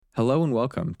Hello and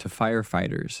welcome to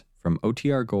Firefighters from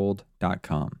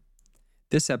OTRGold.com.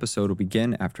 This episode will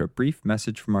begin after a brief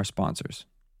message from our sponsors.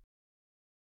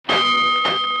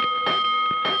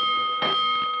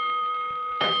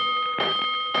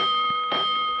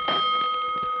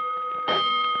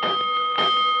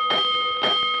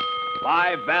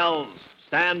 Five bells.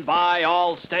 Stand by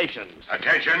all stations.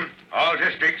 Attention, all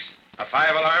districts. A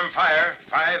 5-alarm fire,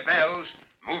 5 bells.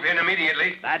 Move in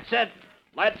immediately. That's it.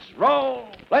 Let's roll.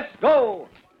 Let's go.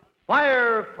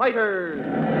 Firefighters.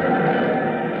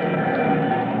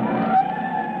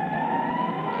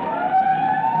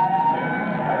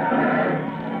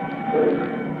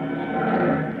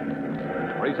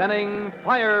 Presenting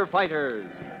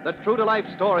Firefighters, the true-to-life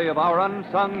story of our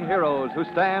unsung heroes who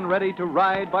stand ready to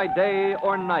ride by day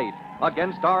or night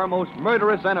against our most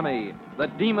murderous enemy, the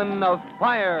demon of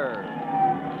fire.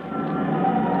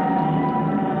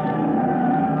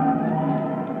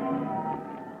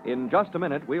 In just a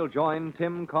minute, we'll join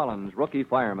Tim Collins, rookie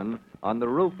fireman, on the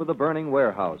roof of the burning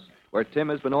warehouse, where Tim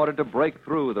has been ordered to break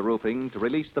through the roofing to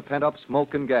release the pent-up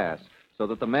smoke and gas so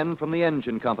that the men from the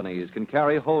engine companies can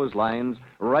carry hose lines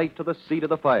right to the seat of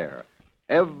the fire.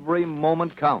 Every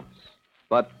moment counts.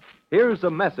 But here's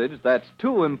a message that's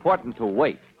too important to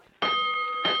wait.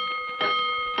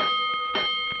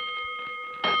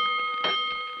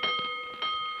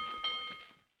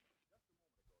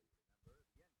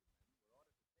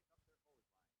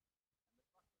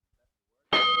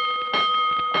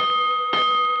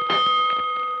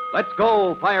 Let's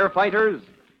go, firefighters.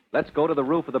 Let's go to the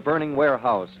roof of the burning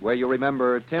warehouse where you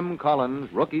remember Tim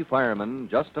Collins, rookie fireman,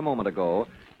 just a moment ago,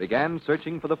 began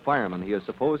searching for the fireman he is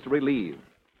supposed to relieve.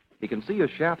 He can see a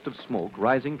shaft of smoke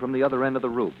rising from the other end of the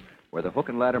roof where the hook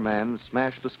and ladder man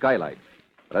smashed the skylight.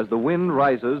 But as the wind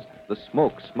rises, the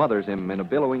smoke smothers him in a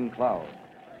billowing cloud.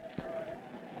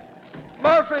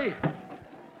 Murphy!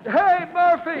 Hey,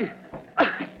 Murphy!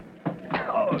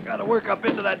 Oh, I've got to work up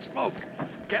into that smoke.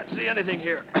 Can't see anything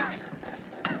here.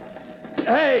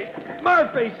 Hey,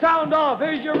 Murphy, sound off.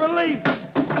 Here's your relief.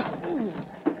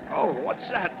 Oh, what's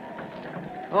that?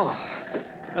 Oh,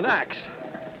 an axe.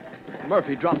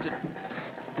 Murphy dropped it.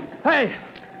 Hey,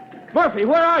 Murphy,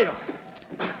 where are you?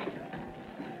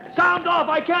 Sound off.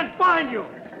 I can't find you.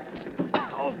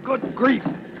 Oh, good grief.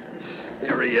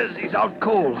 Here he is. He's out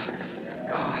cold.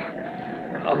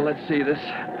 Oh, let's see. This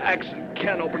axe and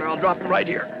can opener, I'll drop him right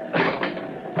here.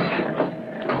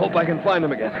 I hope I can find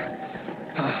him again.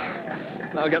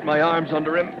 I'll get my arms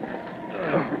under him.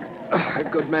 A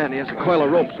good man. He has a coil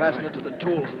of rope. Fasten it to the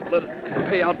tools and let it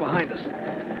pay out behind us.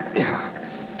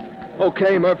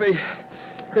 Okay, Murphy.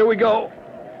 Here we go.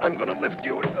 I'm going to lift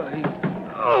you.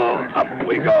 Up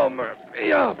we go,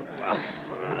 Murphy. Up.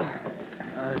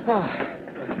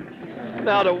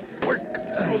 Now to work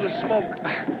through the smoke.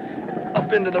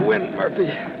 Up into the wind, Murphy.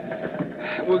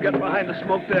 We'll get behind the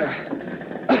smoke there.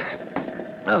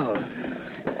 Oh,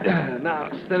 now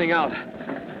it's thinning out.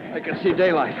 I can see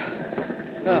daylight.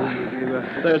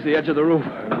 There's the edge of the roof.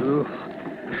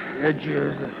 Edge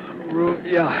of the roof?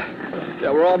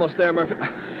 Yeah, we're almost there, Murphy.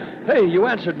 Hey, you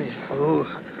answered me. Oh,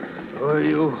 who are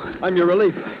you? I'm your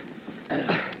relief.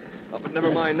 Oh, but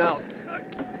never mind now.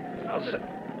 I'll sit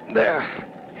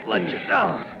there. Let you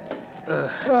down.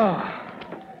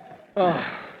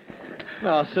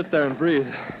 Now I'll sit there and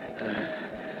breathe.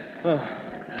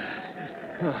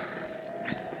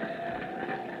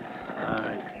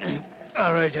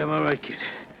 All right, I'm all right, kid.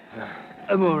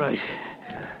 I'm all right.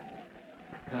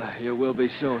 You will be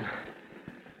soon.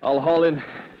 I'll haul in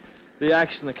the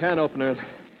axe and the can opener and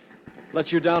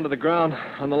let you down to the ground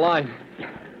on the line.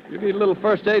 You need a little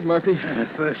first aid, Murphy.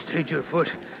 First aid your foot.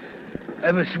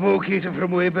 I'm a smoke eater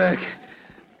from way back.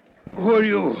 Who are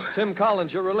you? Tim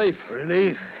Collins, your relief.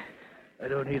 Relief? I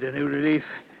don't need any relief.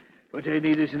 What I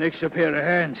need is an extra pair of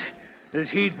hands. There's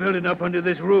heat building up under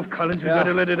this roof, Collins. We've got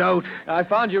to let it out. I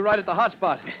found you right at the hot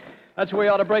spot. That's where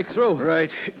you ought to break through. Right.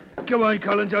 Come on,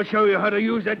 Collins. I'll show you how to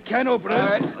use that can opener. All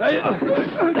right.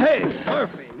 Hey,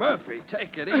 Murphy,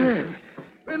 take it easy.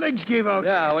 My legs gave out.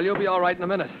 Yeah, well, you'll be all right in a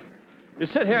minute. You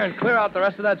sit here and clear out the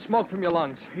rest of that smoke from your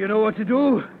lungs. You know what to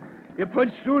do? You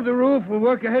punch through the roof. We'll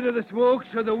work ahead of the smoke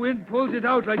so the wind pulls it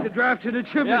out like the draft in a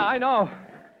chimney. Yeah, I know.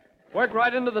 Work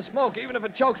right into the smoke, even if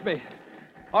it chokes me.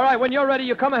 All right, when you're ready,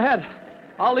 you come ahead.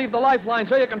 I'll leave the lifeline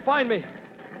so you can find me.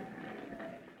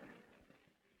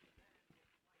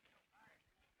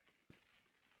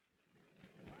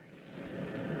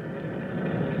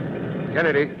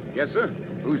 Kennedy. Yes, sir?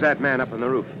 Who's that man up on the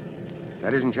roof?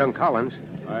 That isn't young Collins.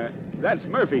 That's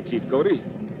Murphy, Chief Cody.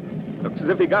 Looks as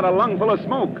if he got a lung full of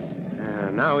smoke.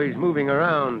 Now he's moving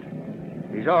around.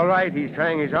 He's all right. He's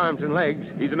trying his arms and legs.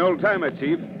 He's an old-timer,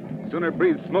 Chief. Sooner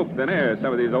breathe smoke than air,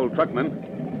 some of these old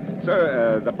truckmen.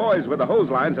 Sir, the boys with the hose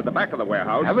lines at the back of the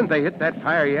warehouse. Haven't they hit that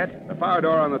fire yet? The fire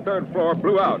door on the third floor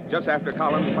blew out just after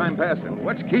Collins climbed past it.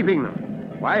 What's keeping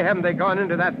them? Why haven't they gone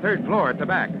into that third floor at the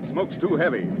back? Smoke's too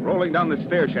heavy, rolling down the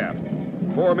stair shaft.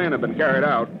 4 men have been carried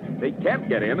out. They can't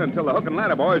get in until the hook and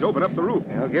ladder boys open up the roof.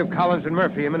 I'll give Collins and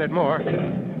Murphy a minute more.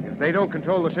 If they don't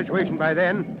control the situation by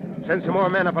then, send some more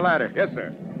men up a ladder. Yes,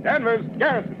 sir. Danvers,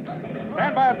 Garrison,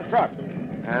 stand by at the truck.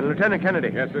 And Lieutenant Kennedy.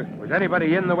 Yes, sir. Was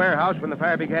anybody in the warehouse when the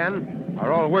fire began?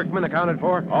 Are all workmen accounted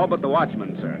for? All but the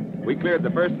watchman, sir. We cleared the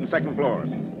first and second floors.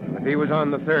 If he was on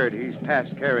the third, he's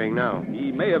past carrying now.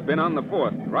 He may have been on the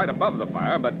fourth, right above the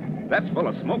fire, but that's full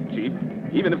of smoke, Chief,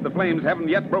 even if the flames haven't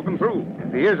yet broken through.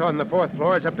 If he is on the fourth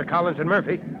floor, it's up to Collins and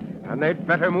Murphy. And they'd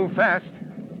better move fast.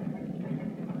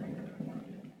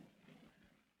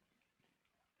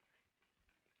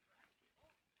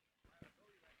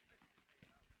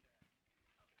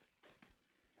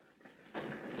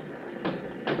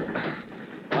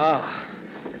 Ah,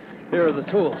 here are the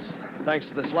tools, thanks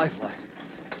to this lifeline.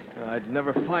 I'd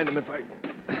never find them if I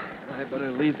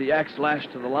better leave the axe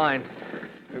lashed to the line.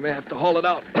 We may have to haul it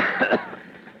out.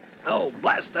 Oh,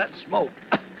 blast that smoke.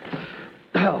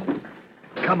 Oh,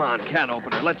 come on, can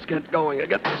opener. Let's get going and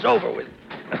get this over with.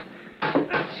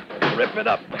 Let's rip it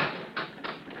up.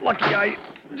 Lucky I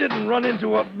didn't run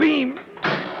into a beam.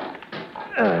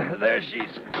 There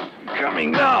she's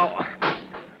coming now.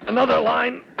 Another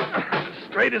line.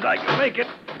 Straight as I can make it.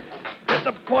 Get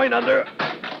the point under.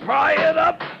 Pry it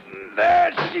up.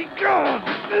 There she goes.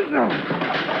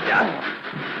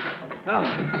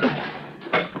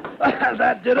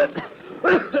 That did it.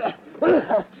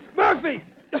 Murphy!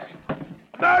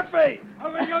 Murphy!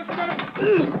 I've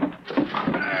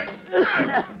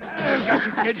got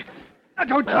you, kid. Now,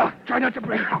 don't talk. Try not to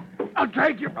breathe. I'll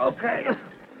drag you. Okay.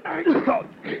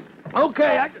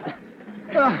 Okay,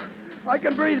 I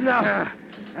can breathe now.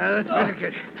 That's better,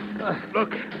 kid.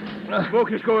 Look, the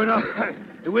smoke is going up.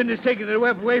 The wind is taking the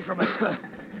web away from us. Are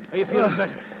you feeling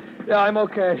better? Yeah, I'm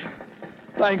okay.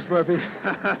 Thanks, Murphy.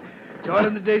 It's all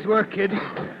in the day's work, kid.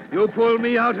 You pull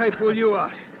me out, I pull you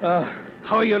out.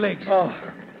 How are your legs? Oh,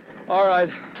 all right.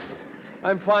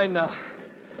 I'm fine now.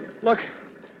 Look,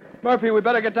 Murphy, we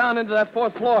better get down into that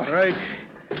fourth floor. Right.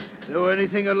 Though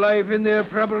anything alive in there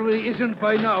probably isn't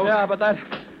by now. Yeah, but that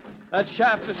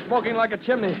shaft is smoking like a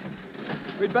chimney.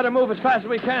 We'd better move as fast as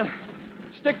we can.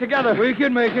 Stick together. We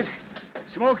can make it.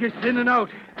 Smoke is thinning out.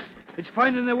 It's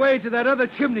finding the way to that other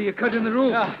chimney you cut in the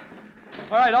roof. Yeah.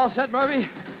 All right, all set, Murphy.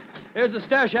 Here's the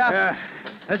stair shaft. Yeah.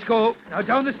 Let's go. Now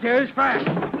down the stairs fast.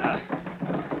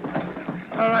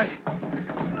 All right.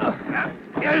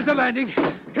 Here's the landing.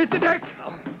 Hit the deck.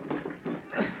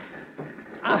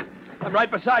 I'm right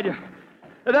beside you.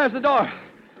 There's the door.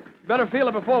 Better feel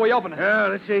it before we open it. Yeah,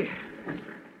 let's see.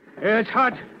 Yeah, it's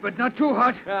hot, but not too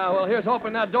hot. Yeah, well, here's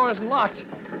hoping that door isn't locked.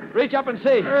 Reach up and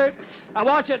see. All right. Now,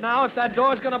 watch it now. If that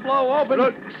door's going to blow open...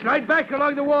 Look, slide back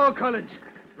along the wall, Collins.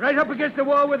 Right up against the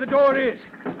wall where the door is.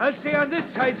 I'll stay on this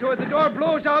side, so if the door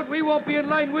blows out, we won't be in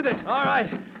line with it. All right.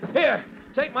 Here,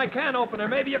 take my can opener.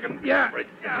 Maybe you can... Yeah,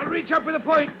 I'll reach up with a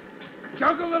point.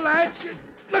 Juggle the latch.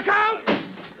 Look out!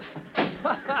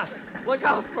 Look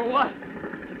out for what?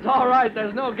 It's all right.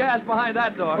 There's no gas behind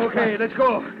that door. Okay, let's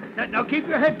go. Now keep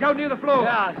your head down near the floor.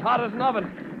 Yeah, it's hot as an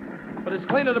oven. But it's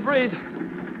cleaner to breathe.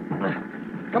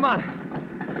 Come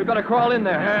on. We better crawl in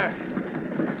there. Yeah.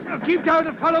 Now keep down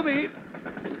and follow me.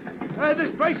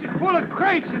 This place is full of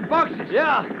crates and boxes.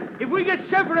 Yeah. If we get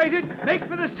separated, make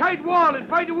for the side wall and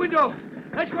find a window.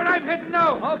 That's where I'm heading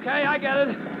now. Okay, I get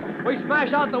it. We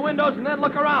smash out the windows and then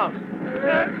look around.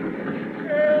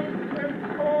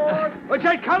 What's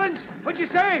that, Collins? What'd you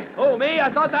say? Oh, me?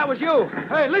 I thought that was you.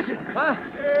 Hey, listen. Huh?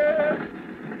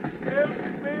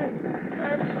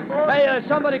 Hey, there's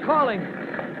somebody calling.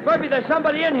 Murphy, there's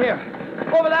somebody in here.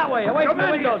 Over that way, away from the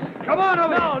windows. Come on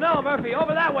over. No, Murphy,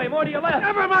 over that way, more to your left.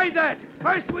 Never mind that.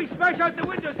 First we smash out the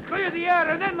windows, clear the air,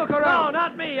 and then look around. No,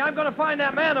 not me. I'm going to find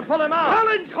that man and pull him out.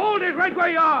 Collins, hold it right where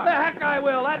you are. The heck I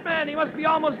will. That man, he must be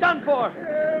almost done for.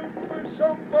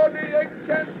 Somebody I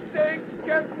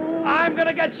can't move. I'm going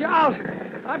to get you out.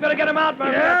 I'm going to get him out,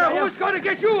 Murphy. Yeah, who's going to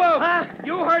get you out? Huh?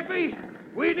 You heard me.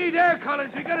 We need air,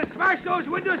 Collins. We got to smash those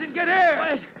windows and get air.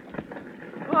 Wait.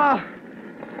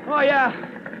 Oh, yeah.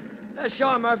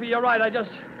 Sure, Murphy, you're right. I just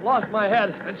lost my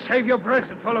head. And save your breath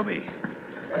and follow me.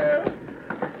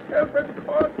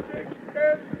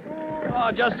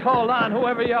 Oh, just hold on,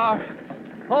 whoever you are.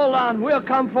 Hold on. We'll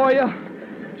come for you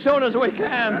soon as we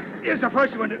can. Here's the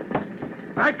first one.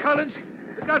 Back, Collins.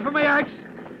 Look out for my axe.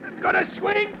 I'm going to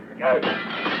swing.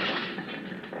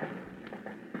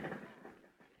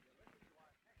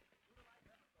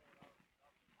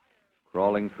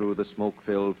 crawling through the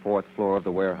smoke-filled fourth floor of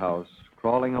the warehouse,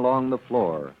 crawling along the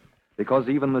floor, because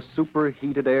even the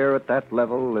superheated air at that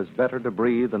level is better to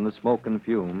breathe than the smoke and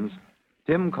fumes.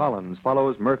 Tim Collins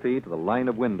follows Murphy to the line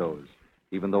of windows,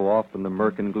 even though off in the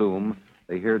murk and gloom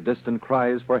they hear distant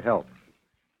cries for help.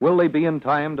 Will they be in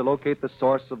time to locate the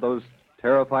source of those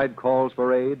terrified calls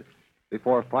for aid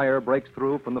before fire breaks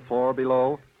through from the floor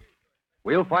below?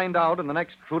 We'll find out in the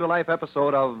next true-to-life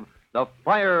episode of The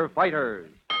Firefighters.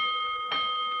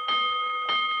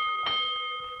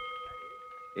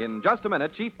 In just a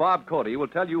minute, Chief Bob Cody will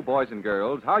tell you, boys and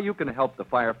girls, how you can help the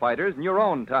firefighters in your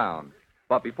own town.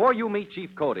 But before you meet Chief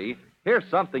Cody, here's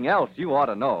something else you ought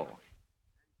to know.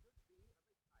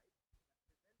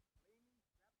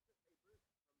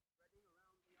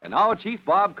 And now, Chief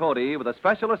Bob Cody with a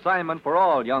special assignment for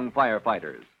all young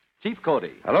firefighters. Chief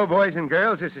Cody. Hello, boys and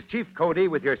girls. This is Chief Cody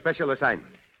with your special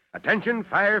assignment. Attention,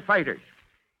 firefighters.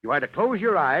 You are to close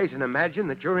your eyes and imagine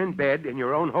that you're in bed in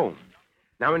your own home.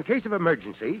 Now, in case of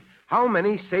emergency, how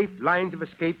many safe lines of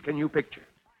escape can you picture?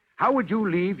 How would you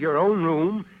leave your own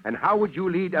room, and how would you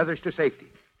lead others to safety?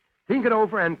 Think it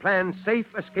over and plan safe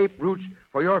escape routes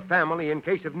for your family in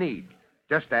case of need,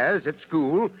 just as at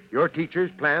school your teachers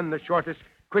plan the shortest,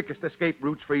 quickest escape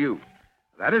routes for you.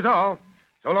 That is all.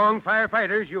 So long,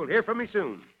 firefighters. You'll hear from me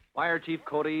soon. Fire Chief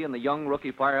Cody and the young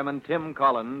rookie fireman Tim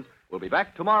Collins will be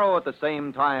back tomorrow at the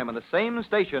same time and the same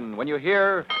station when you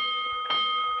hear...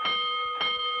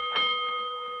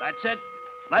 That's it.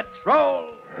 Let's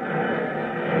roll.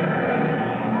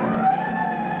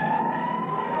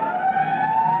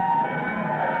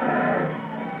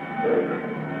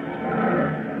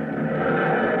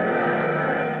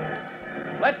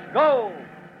 Let's go!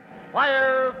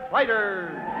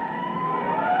 Firefighters!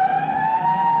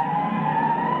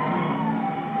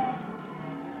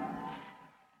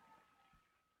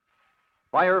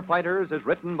 Firefighters is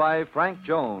written by Frank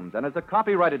Jones and is a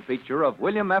copyrighted feature of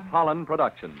William F. Holland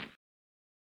Productions.